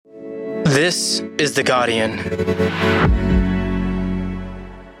This is The Guardian.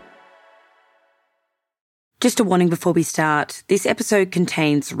 Just a warning before we start, this episode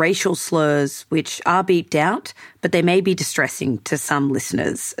contains racial slurs which are beeped out, but they may be distressing to some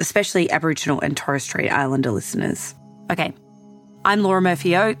listeners, especially Aboriginal and Torres Strait Islander listeners. Okay, I'm Laura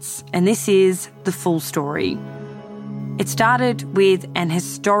Murphy-Oates, and this is The Full Story. It started with an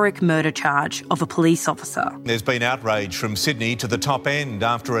historic murder charge of a police officer. There's been outrage from Sydney to the top end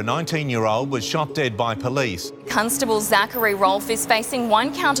after a 19-year-old was shot dead by police. Constable Zachary Rolfe is facing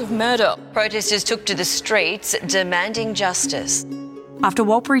one count of murder. Protesters took to the streets demanding justice. After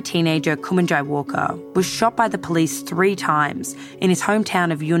Warlpiri teenager Kumanjai Walker was shot by the police 3 times in his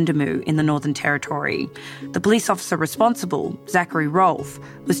hometown of Yuendumu in the Northern Territory, the police officer responsible, Zachary Rolfe,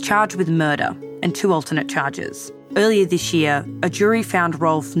 was charged with murder and 2 alternate charges. Earlier this year, a jury found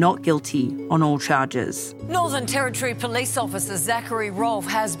Rolfe not guilty on all charges. Northern Territory Police Officer Zachary Rolfe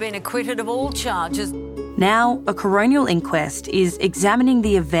has been acquitted of all charges. Now, a coronial inquest is examining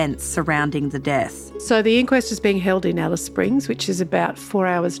the events surrounding the death. So the inquest is being held in Alice Springs, which is about 4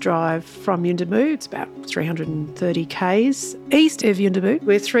 hours' drive from Yuendumu. It's about 330 k's east of Yuendumu.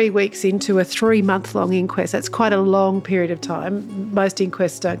 We're 3 weeks into a 3-month-long inquest. That's quite a long period of time. Most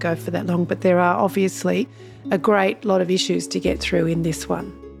inquests don't go for that long, but there are obviously a great lot of issues to get through in this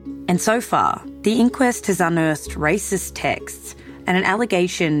one. And so far, the inquest has unearthed racist texts and an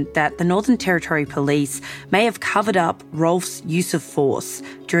allegation that the Northern Territory Police may have covered up Rolfe's use of force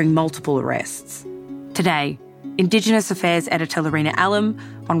during multiple arrests. Today, Indigenous Affairs editor Lorena Allam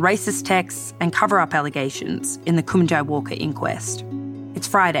on racist texts and cover-up allegations in the Kumanjai Walker inquest. It's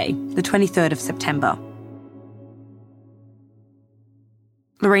Friday, the 23rd of September.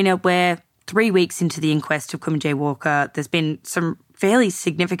 Lorena, we're 3 weeks into the inquest of Kumanjai Walker. There's been some fairly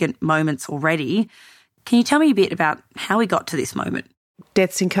significant moments already. Can you tell me a bit about how we got to this moment?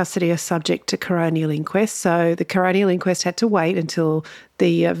 Deaths in custody are subject to coronial inquest, so the coronial inquest had to wait until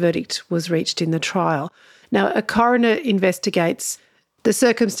the verdict was reached in the trial. Now, a coroner investigates the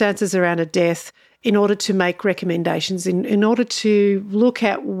circumstances around a death in order to make recommendations, in order to look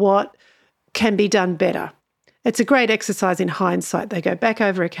at what can be done better. It's a great exercise in hindsight. They go back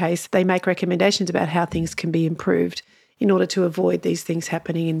over a case, they make recommendations about how things can be improved in order to avoid these things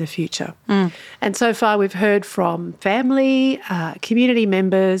happening in the future. And so far we've heard from family, community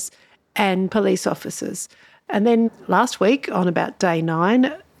members and police officers. And then last week, on about day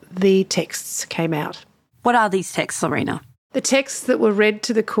 9, the texts came out. What are these texts, Lorena? The texts that were read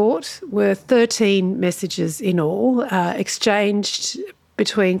to the court were 13 messages in all, exchanged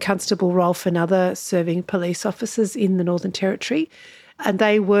between Constable Rolfe and other serving police officers in the Northern Territory. And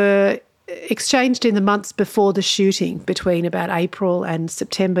they were exchanged in the months before the shooting, between about April and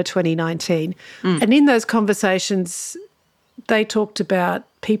September 2019. And in those conversations, they talked about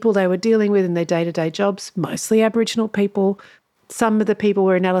people they were dealing with in their day-to-day jobs, mostly Aboriginal people. Some of the people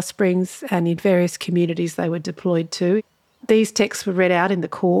were in Alice Springs and in various communities they were deployed to. These texts were read out in the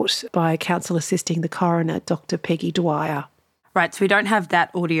court by counsel assisting the coroner, Dr. Peggy Dwyer. Right, so we don't have that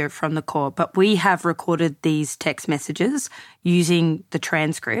audio from the court, but we have recorded these text messages using the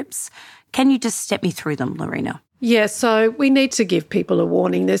transcripts. Can you just step me through them, Lorena? Yeah, so we need to give people a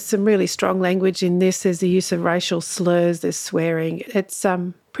warning. There's some really strong language in this. There's the use of racial slurs, there's swearing. It's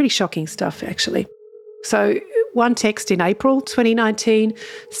pretty shocking stuff, actually. So one text in April 2019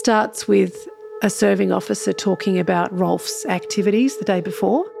 starts with a serving officer talking about Rolfe's activities the day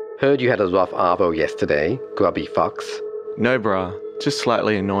before. Heard you had a rough arvo yesterday, grubby fucks. No, brah. Just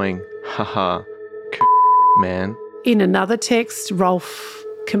slightly annoying. Haha. Man. In another text, Rolfe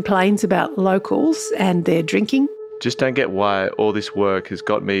complains about locals and their drinking. Just don't get why all this work has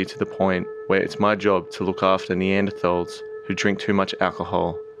got me to the point where it's my job to look after Neanderthals who drink too much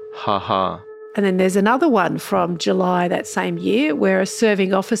alcohol. Haha. And then there's another one from July that same year where a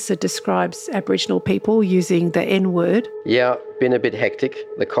serving officer describes Aboriginal people using the N-word. Yeah, been a bit hectic.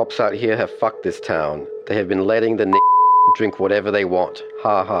 The cops out here have fucked this town. They have been letting the drink whatever they want.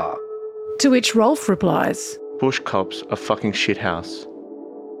 Ha ha. To which Rolfe replies, Bush cops are fucking shithouse.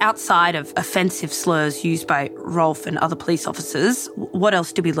 Outside of offensive slurs used by Rolfe and other police officers, what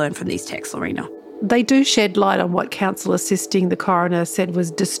else did we learn from these texts, Lorena? They do shed light on what counsel assisting the coroner said was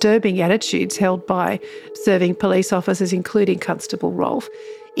disturbing attitudes held by serving police officers, including Constable Rolfe.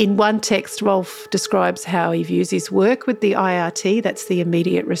 In one text, Rolfe describes how he views his work with the IRT, that's the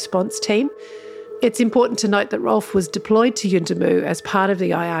Immediate Response Team. It's important to note that Rolfe was deployed to Yuendumu as part of the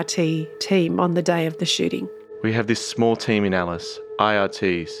IRT team on the day of the shooting. We have this small team in Alice,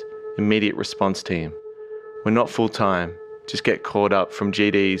 IRTs, Immediate Response Team. We're not full-time, just get called up from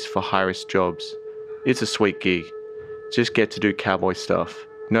GDs for high-risk jobs. It's a sweet gig. Just get to do cowboy stuff.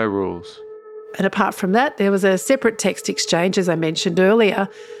 No rules. And apart from that, there was a separate text exchange, as I mentioned earlier,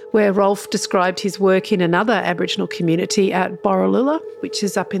 where Rolf described his work in another Aboriginal community at Borroloola, which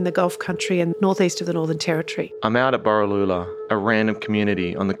is up in the Gulf Country and northeast of the Northern Territory. I'm out at Borroloola, a random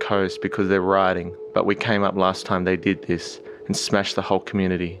community on the coast because they're rioting, but we came up last time they did this and smashed the whole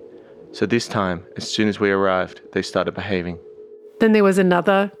community. So this time, as soon as we arrived, they started behaving. Then there was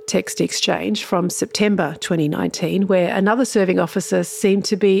another text exchange from September 2019 where another serving officer seemed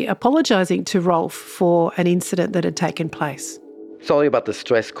to be apologising to Rolf for an incident that had taken place. Sorry about the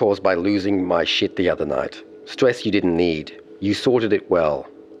stress caused by losing my shit the other night. Stress you didn't need. You sorted it well.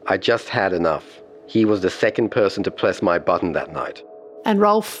 I just had enough. He was the second person to press my button that night. And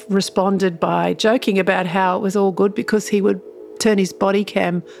Rolf responded by joking about how it was all good because he would turn his body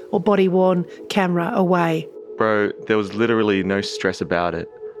cam or body-worn camera away. Bro, there was literally no stress about it.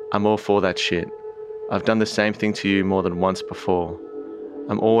 I'm all for that shit. I've done the same thing to you more than once before.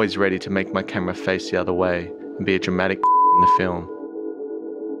 I'm always ready to make my camera face the other way and be a dramatic in the film.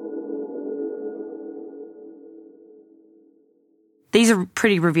 These are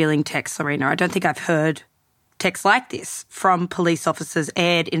pretty revealing texts, Lorena. I don't think I've heard texts like this from police officers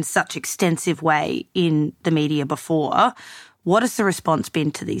aired in such extensive way in the media before. What has the response been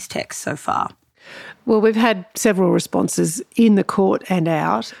to these texts so far? Well, we've had several responses in the court and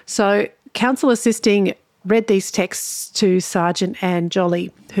out. So counsel assisting read these texts to Sergeant Anne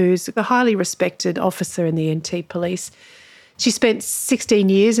Jolly, who's a highly respected officer in the NT Police. She spent 16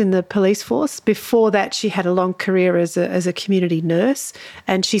 years in the police force. Before that, she had a long career as a community nurse,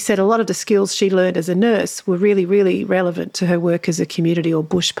 and she said a lot of the skills she learned as a nurse were really, really relevant to her work as a community or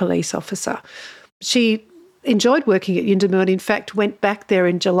bush police officer. She enjoyed working at Yuendumu and in fact went back there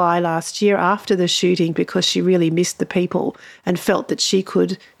in July last year after the shooting because she really missed the people and felt that she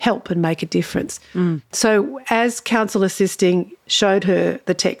could help and make a difference. So as counsel assisting showed her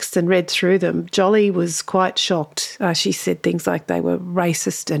the texts and read through them, Jolly was quite shocked. She said things like they were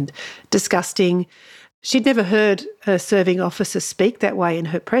racist and disgusting. She'd never heard a serving officer speak that way in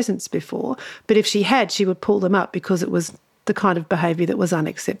her presence before, but if she had, she would pull them up because it was the kind of behaviour that was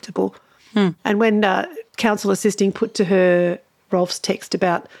unacceptable. And when counsel assisting put to her Rolf's text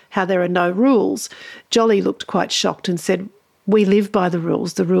about how there are no rules, Jolly looked quite shocked and said, "We live by the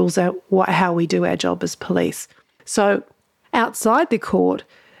rules. The rules are how we do our job as police." So outside the court,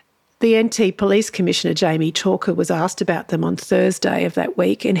 the NT Police Commissioner, Jamie Chalker, was asked about them on Thursday of that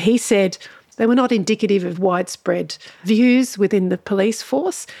week, and he said they were not indicative of widespread views within the police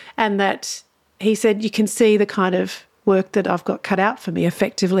force, and that he said you can see the kind of work that I've got cut out for me.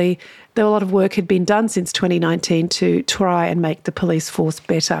 Effectively, a lot of work had been done since 2019 to try and make the police force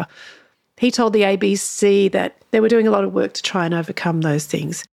better. He told the ABC that they were doing a lot of work to try and overcome those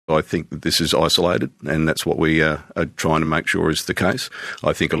things. I think that this is isolated, and that's what we are trying to make sure is the case.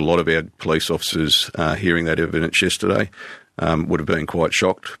 I think a lot of our police officers hearing that evidence yesterday would have been quite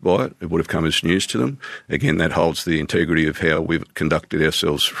shocked by it. It would have come as news to them. Again, that holds the integrity of how we've conducted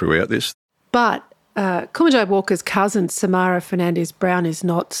ourselves throughout this. But Kumanjai Walker's cousin, Samara Fernandez-Brown, is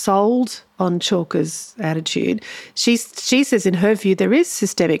not sold on Chalker's attitude. She says in her view there is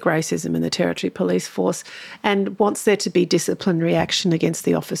systemic racism in the Territory Police Force and wants there to be disciplinary action against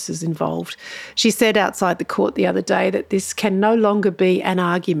the officers involved. She said outside the court the other day that this can no longer be an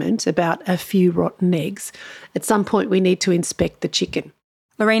argument about a few rotten eggs. At some point we need to inspect the chicken.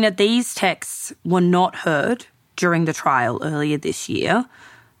 Lorena, these texts were not heard during the trial earlier this year.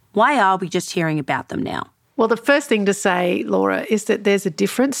 Why are we just hearing about them now? Well, the first thing to say, Laura, is that there's a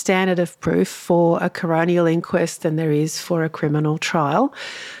different standard of proof for a coronial inquest than there is for a criminal trial.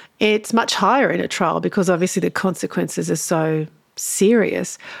 It's much higher in a trial because obviously the consequences are so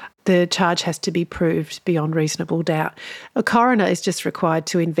serious. The charge has to be proved beyond reasonable doubt. A coroner is just required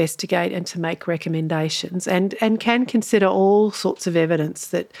to investigate and to make recommendations and can consider all sorts of evidence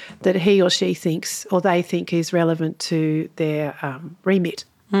that he or she thinks or they think is relevant to their remit.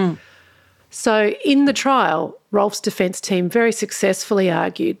 So in the trial, Rolf's defence team very successfully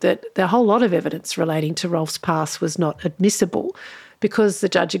argued that the whole lot of evidence relating to Rolf's past was not admissible because the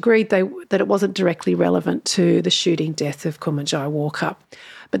judge agreed that it wasn't directly relevant to the shooting death of Kumanjai Walker.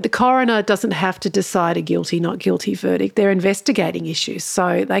 But the coroner doesn't have to decide a guilty, not guilty verdict. They're investigating issues,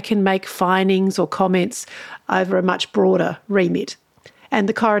 so they can make findings or comments over a much broader remit. And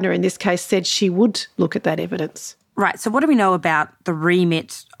the coroner in this case said she would look at that evidence. Right, so what do we know about the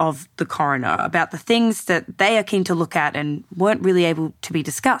remit of the coroner, about the things that they are keen to look at and weren't really able to be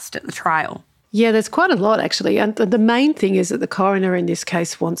discussed at the trial? Yeah, there's quite a lot actually. And the main thing is that the coroner in this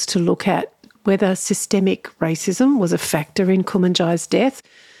case wants to look at whether systemic racism was a factor in Kumanjai's death.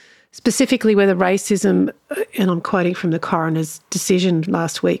 specifically whether racism, and I'm quoting from the coroner's decision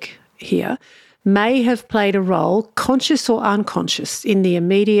last week here, may have played a role, conscious or unconscious, in the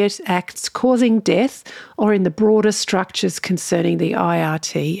immediate acts causing death or in the broader structures concerning the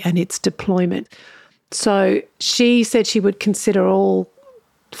IRT and its deployment. So she said she would consider all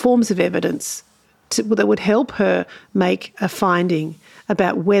forms of evidence that would help her make a finding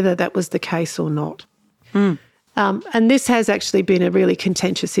about whether that was the case or not. And this has actually been a really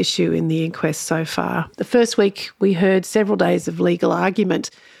contentious issue in the inquest so far. The first week we heard several days of legal argument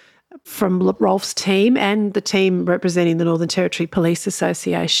from Rolf's team and the team representing the Northern Territory Police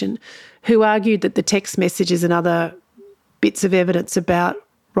Association, who argued that the text messages and other bits of evidence about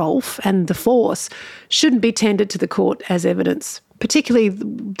Rolf and the force shouldn't be tendered to the court as evidence, particularly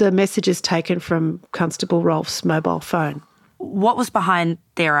the messages taken from Constable Rolf's mobile phone. What was behind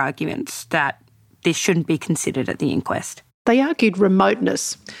their arguments that this shouldn't be considered at the inquest? They argued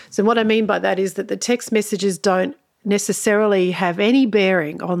remoteness. So what I mean by that is that the text messages don't necessarily have any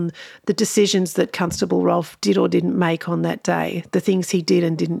bearing on the decisions that Constable Rolf did or didn't make on that day, the things he did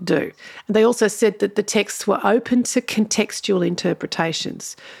and didn't do. And they also said that the texts were open to contextual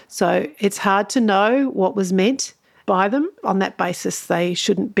interpretations. So it's hard to know what was meant by them. On that basis, they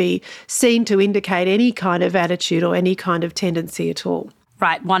shouldn't be seen to indicate any kind of attitude or any kind of tendency at all.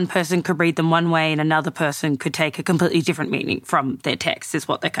 Right, one person could read them one way and another person could take a completely different meaning from their text, is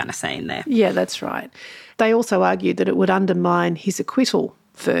what they're kind of saying there. Yeah, that's right. They also argued that it would undermine his acquittal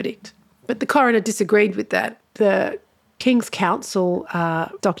verdict. But the coroner disagreed with that. The King's Counsel,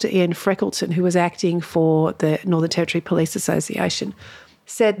 Dr Ian Freckleton, who was acting for the Northern Territory Police Association,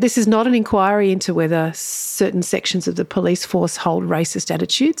 said this is not an inquiry into whether certain sections of the police force hold racist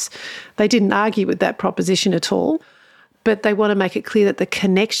attitudes. They didn't argue with that proposition at all. But they want to make it clear that the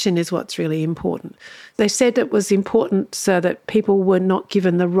connection is what's really important. They said it was important so that people were not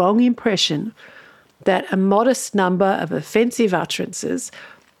given the wrong impression that a modest number of offensive utterances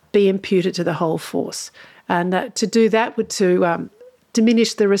be imputed to the whole force. And that to do that would to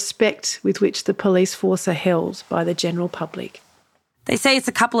diminish the respect with which the police force are held by the general public. They say it's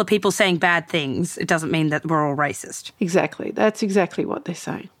a couple of people saying bad things. It doesn't mean that we're all racist. Exactly. That's exactly what they're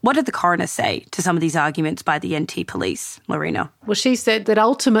saying. What did the coroner say to some of these arguments by the NT police, Lorena? Well, she said that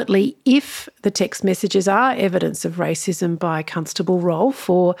ultimately, if the text messages are evidence of racism by Constable Rolf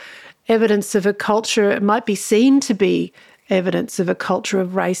or evidence of a culture, it might be seen to be evidence of a culture of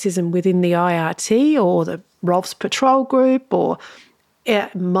racism within the IRT or the Rolf's patrol group, or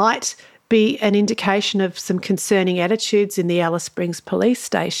it might be an indication of some concerning attitudes in the Alice Springs police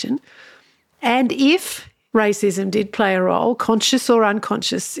station. And if racism did play a role, conscious or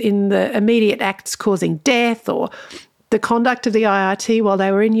unconscious, in the immediate acts causing death or the conduct of the IRT while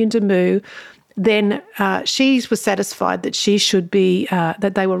they were in Yuendumu, then she was satisfied that she should be,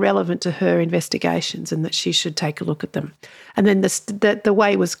 that they were relevant to her investigations and that she should take a look at them. And then the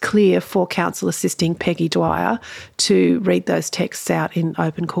way was clear for counsel assisting Peggy Dwyer to read those texts out in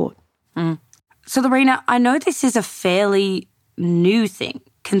open court. So, Lorena, I know this is a fairly new thing,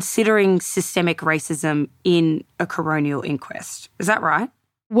 considering systemic racism in a coronial inquest. Is that right?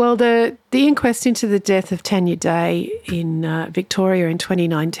 Well, the inquest into the death of Tanya Day in Victoria in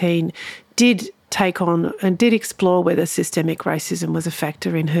 2019 did take on and did explore whether systemic racism was a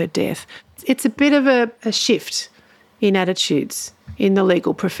factor in her death. It's a bit of a shift in attitudes in the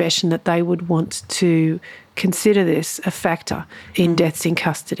legal profession that they would want to consider this a factor in deaths in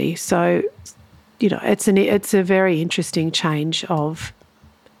custody. So, you know, it's a very interesting change of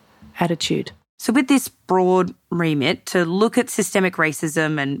attitude. So with this broad remit to look at systemic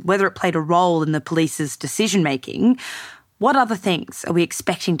racism and whether it played a role in the police's decision-making, what other things are we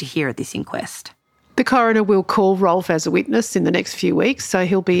expecting to hear at this inquest? The coroner will call Rolf as a witness in the next few weeks, so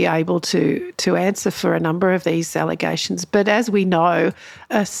he'll be able to answer for a number of these allegations. But as we know,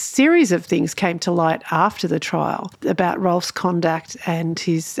 a series of things came to light after the trial about Rolf's conduct and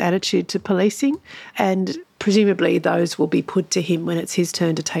his attitude to policing, and presumably those will be put to him when it's his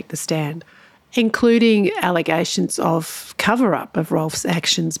turn to take the stand, including allegations of cover-up of Rolf's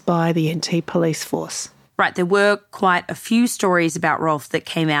actions by the NT police force. Right, there were quite a few stories about Rolf that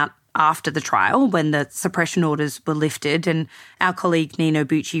came out after the trial when the suppression orders were lifted, and our colleague Nino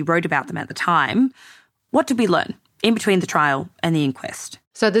Bucci wrote about them at the time. What did we learn in between the trial and the inquest?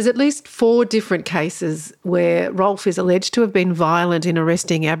 So there's at least 4 different cases where Rolf is alleged to have been violent in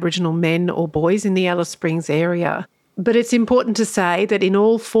arresting Aboriginal men or boys in the Alice Springs area. But it's important to say that in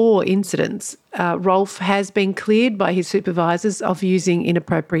all 4 incidents, Rolf has been cleared by his supervisors of using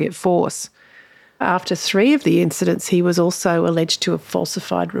inappropriate force. After 3 of the incidents, he was also alleged to have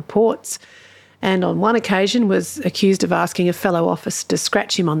falsified reports. and on one occasion was accused of asking a fellow officer to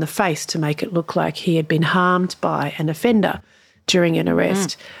scratch him on the face to make it look like he had been harmed by an offender during an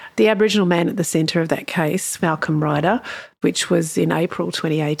arrest. The Aboriginal man at the centre of that case, Malcolm Ryder, which was in April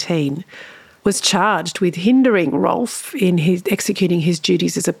 2018, was charged with hindering Rolfe in executing his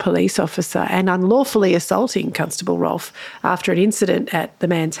duties as a police officer and unlawfully assaulting Constable Rolfe after an incident at the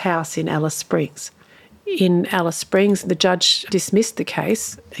man's house in Alice Springs. In Alice Springs, the judge dismissed the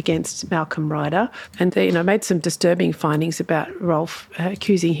case against Malcolm Ryder and made some disturbing findings about Rolfe,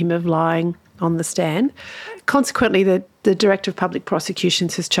 accusing him of lying on the stand. Consequently, the Director of Public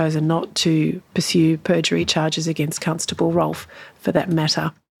Prosecutions has chosen not to pursue perjury charges against Constable Rolfe for that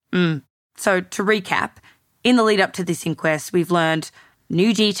matter. So to recap, in the lead up to this inquest, we've learned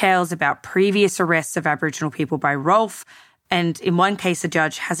new details about previous arrests of Aboriginal people by Rolfe, and in one case, the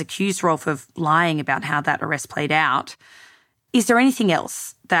judge has accused Rolfe of lying about how that arrest played out. Is there anything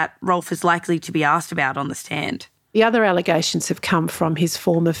else that Rolfe is likely to be asked about on the stand? The other allegations have come from his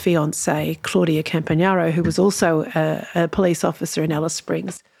former fiancée, Claudia Campagnaro, who was also a police officer in Alice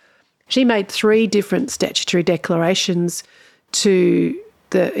Springs. She made 3 different statutory declarations in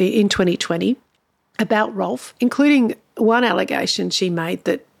 2020 about Rolfe, including one allegation she made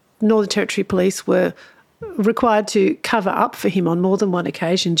that Northern Territory Police were required to cover up for him on more than one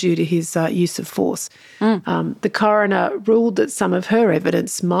occasion due to his use of force. The coroner ruled that some of her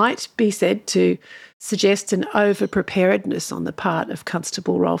evidence might be said to suggest an over-preparedness on the part of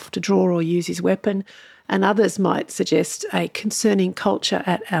Constable Rolfe to draw or use his weapon, and others might suggest a concerning culture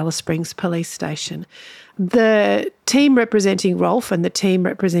at Alice Springs Police Station. The team representing Rolfe and the team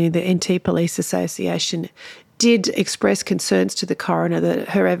representing the NT Police Association did express concerns to the coroner that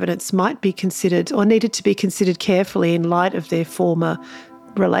her evidence might be considered or needed to be considered carefully in light of their former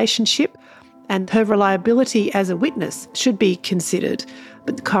relationship, and her reliability as a witness should be considered.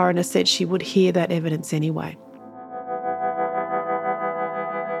 But the coroner said she would hear that evidence anyway.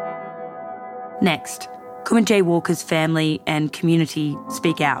 Next, Kumanjayi Walker's family and community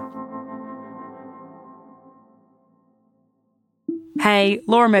speak out. Hey,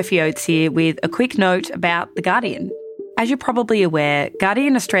 Laura Murphy-Oates here with a quick note about The Guardian. As you're probably aware,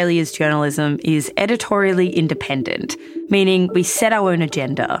 Guardian Australia's journalism is editorially independent, meaning we set our own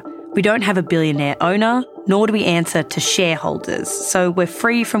agenda. We don't have a billionaire owner, nor do we answer to shareholders, so we're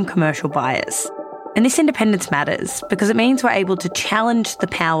free from commercial bias. And this independence matters because it means we're able to challenge the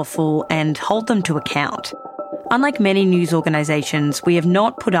powerful and hold them to account. Unlike many news organisations, we have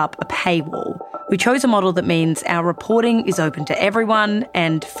not put up a paywall. We chose a model that means our reporting is open to everyone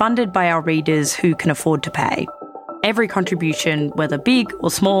and funded by our readers who can afford to pay. Every contribution, whether big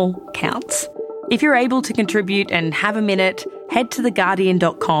or small, counts. If you're able to contribute and have a minute, head to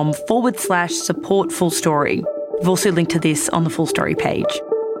theguardian.com/support full story. We've also linked to this on the full story page.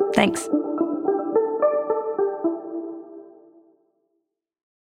 Thanks.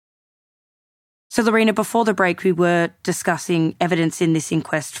 So, Lorena, before the break, we were discussing evidence in this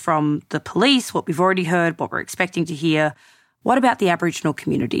inquest from the police, what we've already heard, what we're expecting to hear. What about the Aboriginal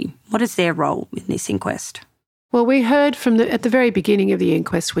community? What is their role in this inquest? Well, we heard at the very beginning of the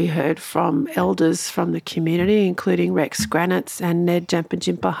inquest, we heard from elders from the community, including Rex Granitz and Ned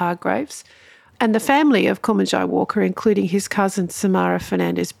Jampajimpa Hargraves, and the family of Kumanjayi Walker, including his cousin Samara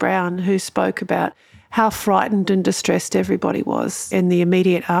Fernandez-Brown, who spoke about how frightened and distressed everybody was in the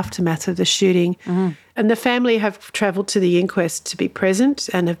immediate aftermath of the shooting. And the family have travelled to the inquest to be present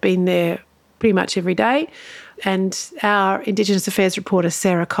and have been there pretty much every day. And our Indigenous Affairs reporter,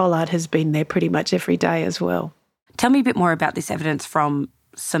 Sarah Collard, has been there pretty much every day as well. Tell me a bit more about this evidence from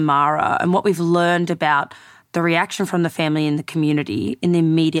Samara and what we've learned about the reaction from the family and the community in the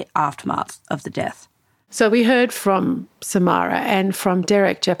immediate aftermath of the death. So we heard from Samara and from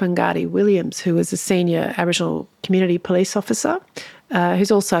Derek Japangadi Williams, who was a senior Aboriginal community police officer,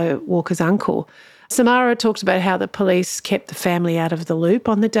 who's also Walker's uncle. Samara talked about how the police kept the family out of the loop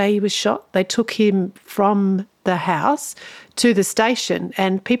on the day he was shot. They took him from the house to the station,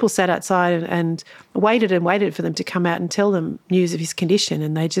 and people sat outside and waited for them to come out and tell them news of his condition,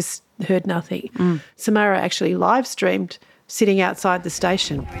 and they just heard nothing. Samara actually live streamed sitting outside the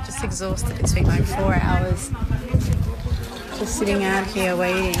station. We're just exhausted. It's been like 4 hours just sitting out here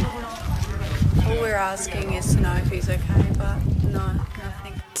waiting. All we're asking is to know if he's okay, but no,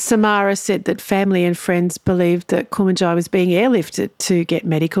 nothing. Samara said that family and friends believed that Kumanjayi was being airlifted to get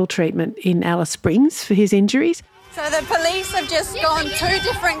medical treatment in Alice Springs for his injuries. So the police have just gone 2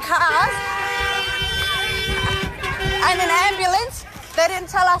 different cars and an ambulance. They didn't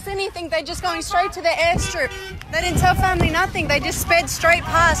tell us anything. They're just going straight to the airstrip. They didn't tell family nothing. They just sped straight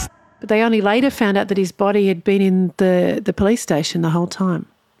past. But they only later found out that his body had been in the police station the whole time.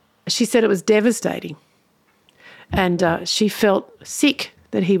 She said it was devastating, and she felt sick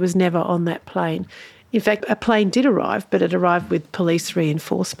that he was never on that plane. In fact, a plane did arrive, but it arrived with police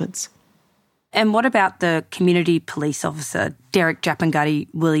reinforcements. And what about the community police officer, Derek Japangati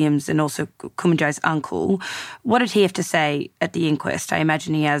Williams, and also Kumanjai's uncle? What did he have to say at the inquest? I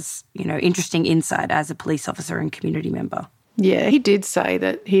imagine he has, interesting insight as a police officer and community member. Yeah, he did say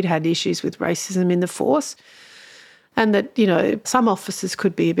that he'd had issues with racism in the force and that, some officers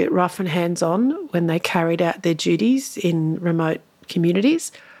could be a bit rough and hands-on when they carried out their duties in remote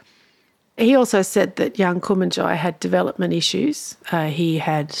communities. He also said that young Kumanjai had development issues. He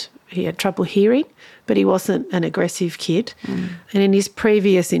had trouble hearing, but he wasn't an aggressive kid. And in his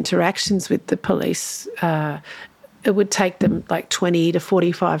previous interactions with the police, it would take them like 20 to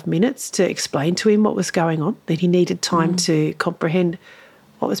 45 minutes to explain to him what was going on, that he needed time to comprehend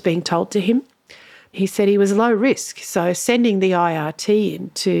what was being told to him. He said he was low risk, so sending the IRT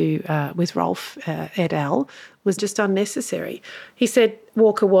in with Rolf et al. Was just unnecessary. He said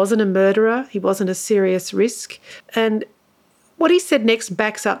Walker wasn't a murderer, he wasn't a serious risk, and what he said next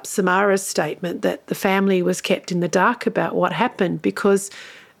backs up Samara's statement that the family was kept in the dark about what happened because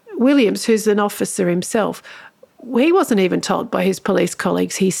Williams, who's an officer himself, he wasn't even told by his police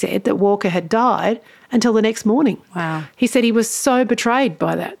colleagues, he said, that Walker had died until the next morning. Wow. He said he was so betrayed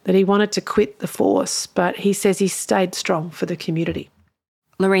by that he wanted to quit the force, but he says he stayed strong for the community.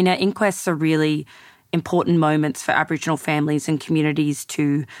 Lorena, inquests are really important moments for Aboriginal families and communities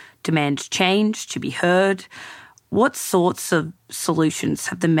to demand change, to be heard. What sorts of solutions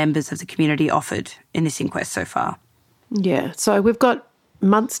have the members of the community offered in this inquest so far? Yeah, so we've got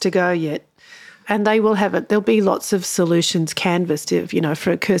months to go yet, and they will have it. There'll be lots of solutions canvassed,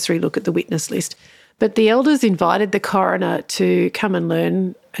 for a cursory look at the witness list. But the elders invited the coroner to come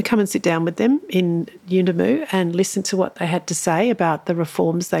and sit down with them in Yuendamu and listen to what they had to say about the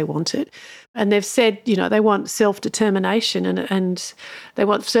reforms they wanted. And they've said, they want self-determination and they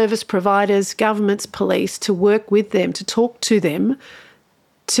want service providers, governments, police to work with them, to talk to them,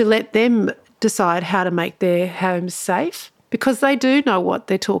 to let them decide how to make their homes safe, because they do know what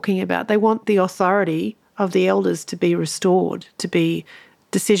they're talking about. They want the authority of the elders to be restored, to be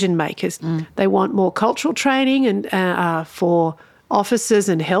decision makers. They want more cultural training and for officers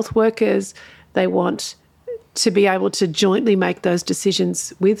and health workers. They want to be able to jointly make those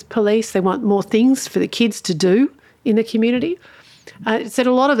decisions with police. They want more things for the kids to do in the community. It said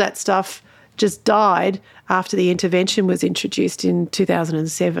a lot of that stuff just died after the intervention was introduced in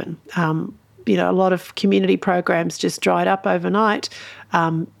 2007. A lot of community programs just dried up overnight.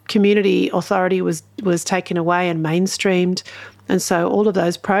 Community authority was taken away and mainstreamed. And so all of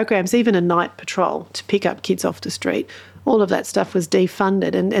those programs, even a night patrol to pick up kids off the street, all of that stuff was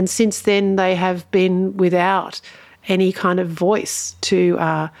defunded. And since then they have been without any kind of voice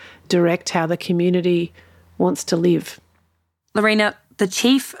to direct how the community wants to live. Lorena, the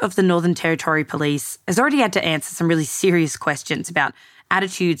Chief of the Northern Territory Police has already had to answer some really serious questions about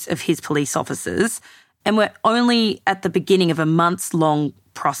attitudes of his police officers, and we're only at the beginning of a months-long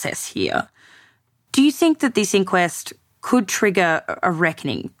process here. Do you think that this inquest could trigger a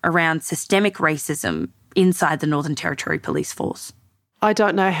reckoning around systemic racism inside the Northern Territory Police Force? I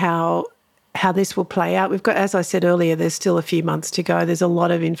don't know how this will play out. We've got, as I said earlier, there's still a few months to go. There's a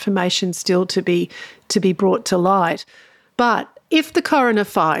lot of information still to be brought to light. But if the coroner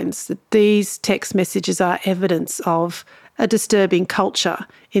finds that these text messages are evidence of a disturbing culture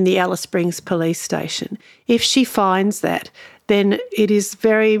in the Alice Springs police station, if she finds that, then it is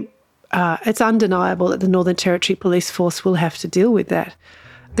it's undeniable that the Northern Territory Police Force will have to deal with that.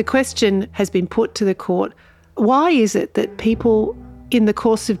 The question has been put to the court, why is it that people in the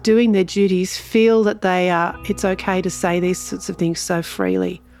course of doing their duties feel that it's okay to say these sorts of things so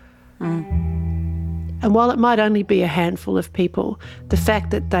freely? And while it might only be a handful of people, the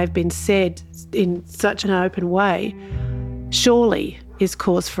fact that they've been said in such an open way surely is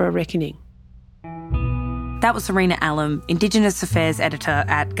cause for a reckoning. That was Lorena Allam, Indigenous Affairs Editor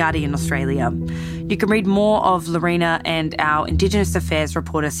at Guardian Australia. You can read more of Lorena and our Indigenous Affairs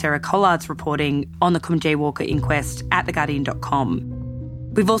reporter Sarah Collard's reporting on the Kumanjai Walker inquest at theguardian.com.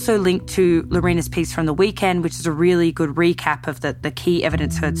 We've also linked to Lorena's piece from the weekend, which is a really good recap of the key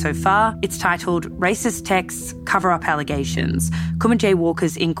evidence heard so far. It's titled Racist Texts, Cover-Up Allegations. Kumanjai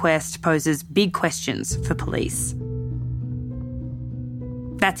Walker's inquest poses big questions for police.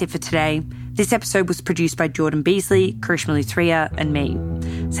 That's it for today. This episode was produced by Jordan Beasley, Karishma Luthria and me.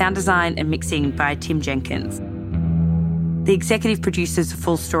 Sound design and mixing by Tim Jenkins. The executive producers of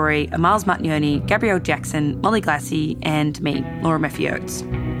Full Story are Miles Martignoni, Gabrielle Jackson, Molly Glassy and me, Laura Murphy-Oates.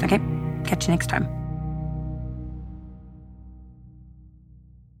 Okay, catch you next time.